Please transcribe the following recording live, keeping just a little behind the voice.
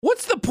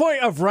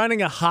point of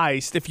running a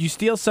heist if you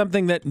steal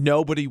something that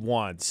nobody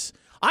wants?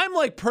 I'm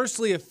like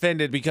personally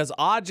offended because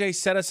AJ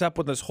set us up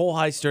with this whole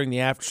heist during the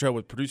after show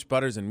with Produce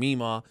Butters and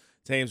Meemaw.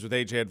 Tames with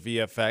AJ at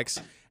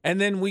VFX. And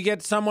then we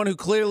get someone who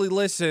clearly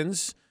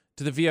listens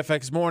to the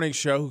VFX morning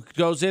show who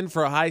goes in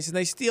for a heist and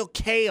they steal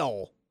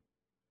kale.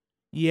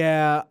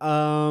 Yeah,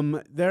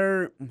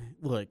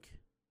 look,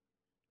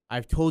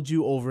 I've told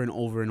you over and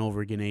over and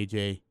over again,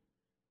 AJ,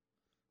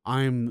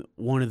 I'm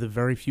one of the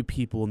very few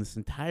people in this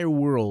entire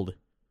world,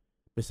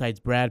 besides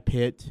Brad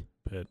Pitt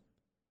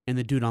and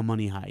the dude on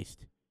Money Heist.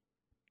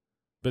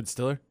 Ben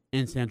Stiller?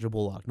 And Sandra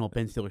Bullock. No,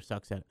 Ben Stiller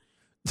sucks at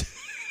it.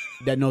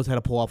 That knows how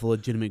to pull off a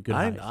legitimate good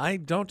heist. I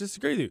don't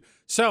disagree with you.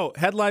 So,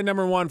 headline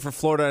number 1 for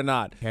Florida or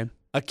Not. Okay.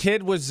 A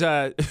kid was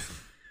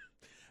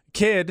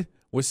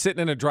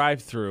sitting in a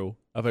drive-thru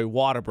of a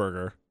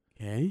Whataburger.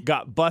 Okay.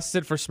 Got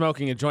busted for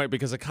smoking a joint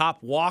because a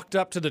cop walked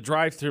up to the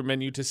drive-thru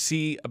menu to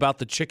see about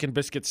the chicken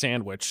biscuit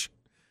sandwich.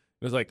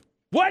 It was like,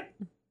 "What?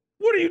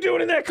 What are you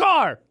doing in that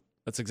car?"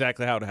 That's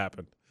exactly how it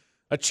happened.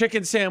 A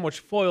chicken sandwich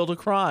foiled a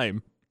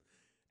crime.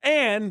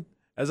 And,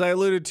 as I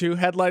alluded to,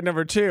 headline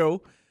number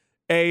 2,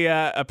 a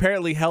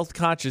apparently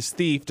health-conscious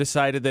thief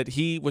decided that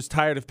he was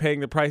tired of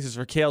paying the prices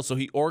for kale, so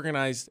he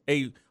organized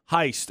a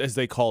heist, as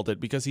they called it,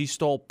 because he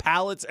stole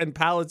pallets and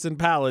pallets and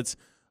pallets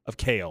of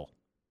kale.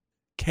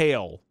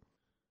 Kale.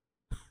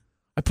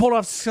 I pulled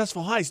off a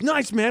successful heist.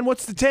 Nice, man.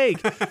 What's the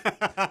take?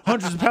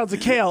 Hundreds of pounds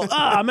of kale.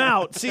 I'm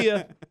out. See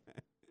ya.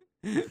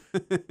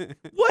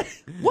 What?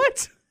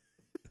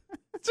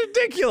 It's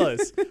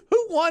ridiculous.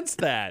 Who wants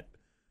that?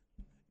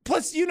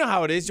 Plus, you know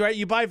how it is, right?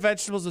 You buy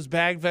vegetables, those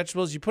bagged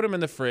vegetables, you put them in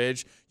the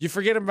fridge, you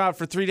forget them about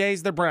for 3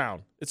 days, they're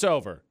brown. It's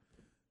over.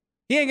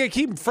 He ain't going to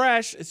keep them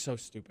fresh. It's so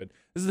stupid.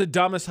 This is the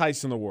dumbest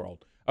heist in the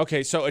world.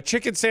 Okay, so a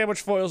chicken sandwich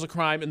foils a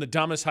crime, and the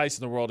dumbest heist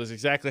in the world is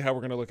exactly how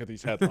we're going to look at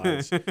these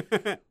headlines.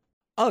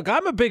 Look,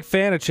 I'm a big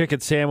fan of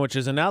chicken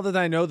sandwiches, and now that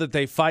I know that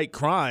they fight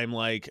crime,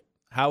 like,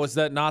 how is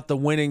that not the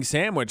winning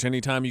sandwich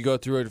anytime you go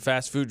through a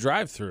fast food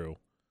drive-thru?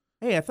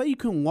 Hey, I thought you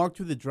couldn't walk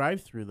through the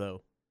drive-thru,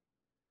 though.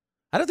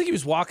 I don't think he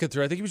was walking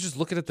through. I think he was just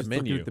looking at the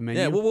menu. Looking at the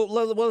menu?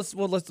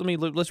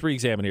 Yeah, let's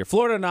re-examine here.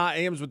 Florida Not,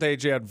 AMs with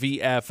AJ on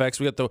VFX.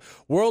 We got the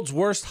world's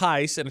worst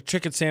heist and a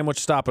chicken sandwich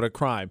stop at a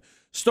crime.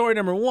 Story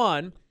number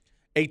 1,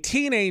 a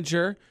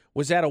teenager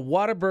was at a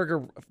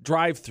Whataburger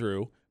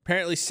drive-thru,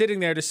 apparently sitting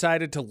there,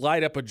 decided to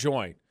light up a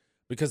joint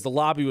because the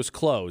lobby was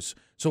closed.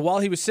 So while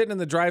he was sitting in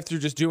the drive-thru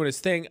just doing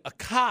his thing, a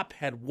cop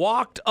had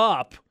walked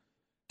up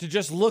to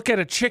just look at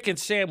a chicken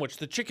sandwich,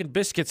 the chicken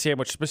biscuit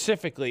sandwich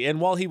specifically. And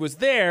while he was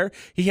there,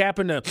 he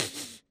happened to,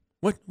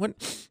 what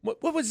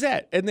was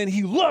that? And then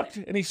he looked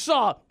and he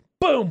saw,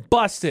 boom,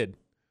 busted.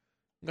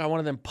 Got one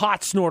of them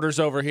pot snorters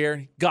over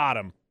here. Got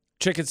him.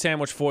 Chicken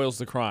sandwich foils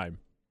the crime.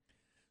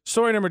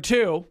 Story number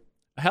 2,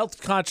 a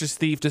health-conscious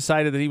thief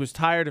decided that he was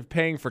tired of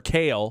paying for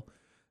kale,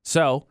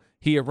 so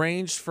he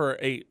arranged for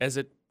as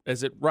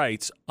it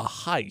writes, a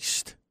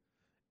heist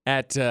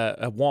at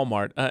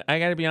Wal-Mart. I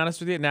got to be honest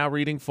with you, now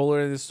reading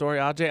fuller in this story,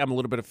 AJ, I'm a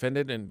little bit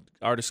offended in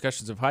our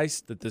discussions of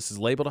heist that this is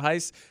labeled a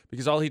heist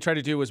because all he tried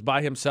to do was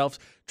by himself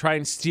try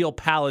and steal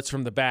pallets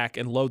from the back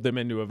and load them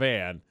into a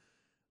van.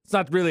 It's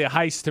not really a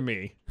heist to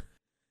me.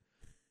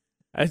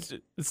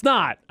 It's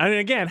not. I mean,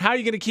 again, how are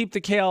you going to keep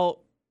the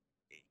kale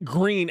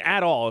green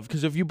at all?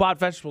 Because if you bought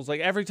vegetables, like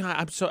every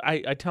time,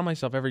 I tell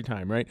myself every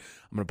time, right?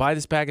 I'm going to buy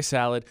this bag of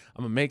salad.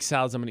 I'm going to make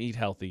salads. I'm going to eat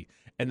healthy.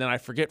 And then I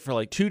forget for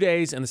like 2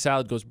 days and the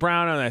salad goes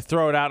brown and I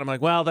throw it out. I'm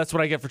like, well, that's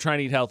what I get for trying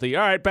to eat healthy.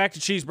 All right, back to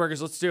cheeseburgers.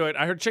 Let's do it.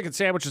 I heard chicken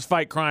sandwiches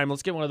fight crime.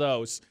 Let's get one of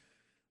those.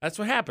 That's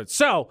what happens.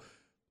 So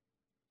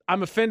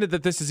I'm offended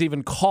that this is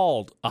even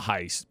called a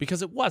heist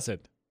because it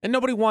wasn't. And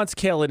nobody wants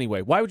kale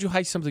anyway. Why would you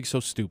heist something so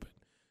stupid?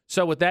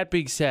 So with that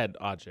being said,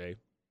 AJ,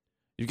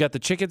 you've got the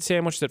chicken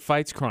sandwich that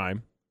fights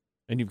crime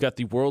and you've got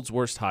the world's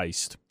worst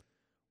heist.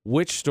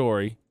 Which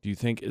story do you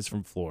think is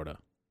from Florida?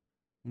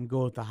 I'm going to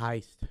go with the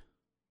heist.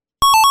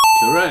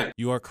 Correct.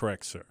 You are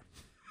correct, sir.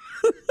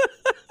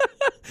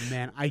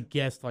 Man, I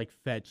guessed like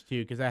fetch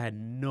too because I had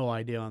no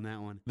idea on that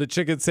one. The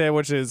chicken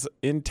sandwich is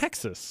in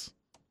Texas.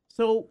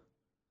 So,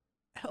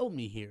 help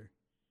me here.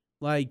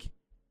 Like,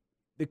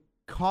 the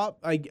cop,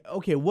 like,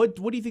 okay, what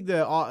do you think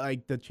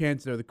the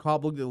chances are? The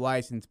cop looked at the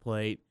license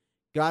plate,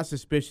 got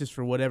suspicious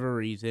for whatever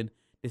reason,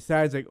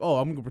 decides like, oh,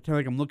 I'm gonna pretend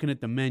like I'm looking at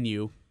the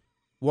menu,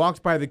 walks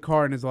by the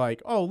car and is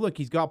like, oh, look,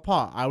 he's got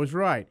pot. I was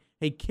right.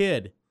 Hey,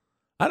 kid.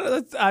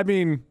 I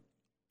mean,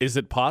 is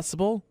it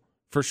possible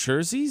for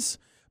surezies?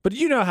 But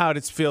you know how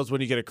it feels when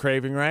you get a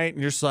craving, right?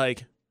 And you're just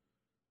like,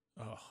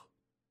 oh,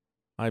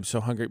 I'm so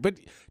hungry. But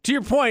to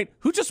your point,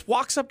 who just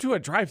walks up to a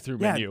drive-thru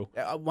menu?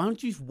 Why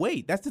don't you just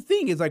wait? That's the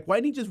thing. Is like, why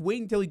didn't he just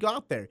wait until he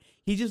got there?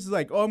 He just is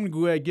like, oh, I'm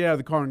going to get out of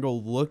the car and go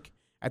look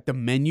at the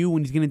menu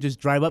when he's gonna just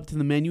drive up to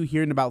the menu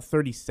here in about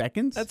 30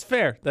 seconds? That's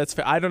fair. That's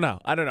fair. I don't know.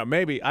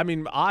 Maybe. I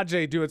mean,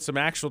 Ajay doing some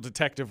actual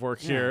detective work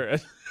here.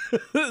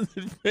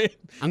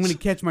 I'm gonna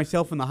catch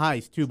myself in the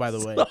heist too, by the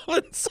way.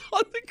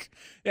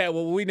 Yeah,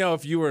 well, we know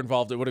if you were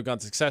involved, it would have gone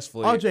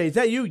successfully. Ajay, is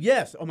that you?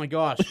 Yes. Oh my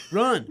gosh.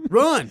 Run.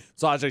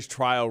 So Ajay's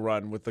trial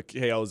run with the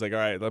kale is like, all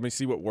right, let me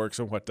see what works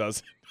and what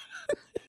doesn't.